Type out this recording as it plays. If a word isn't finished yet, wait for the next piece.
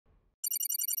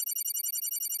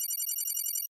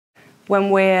when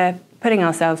we're putting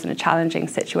ourselves in a challenging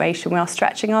situation, we are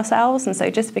stretching ourselves. And so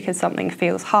just because something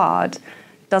feels hard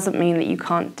doesn't mean that you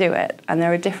can't do it. And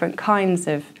there are different kinds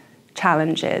of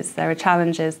challenges. There are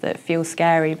challenges that feel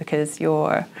scary because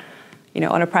you're,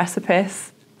 on a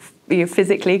precipice, you're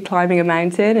physically climbing a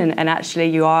mountain and actually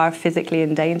you are physically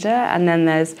in danger. And then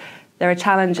there are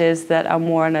challenges that are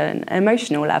more on an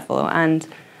emotional level. And,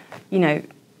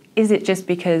 is it just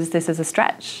because this is a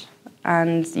stretch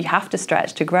and you have to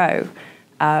stretch to grow?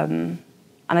 And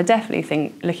I definitely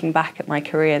think, looking back at my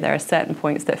career, there are certain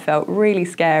points that felt really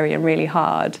scary and really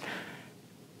hard.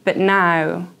 But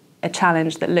now, a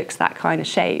challenge that looks that kind of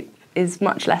shape is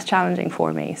much less challenging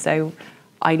for me. So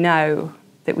I know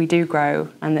that we do grow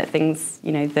and that things,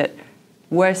 that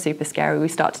were super scary, we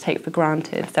start to take for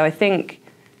granted. So I think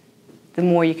the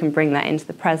more you can bring that into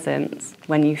the present,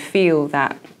 when you feel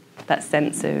that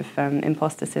sense of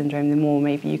imposter syndrome, the more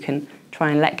maybe you can try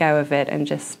and let go of it and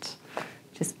just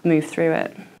move through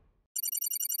it.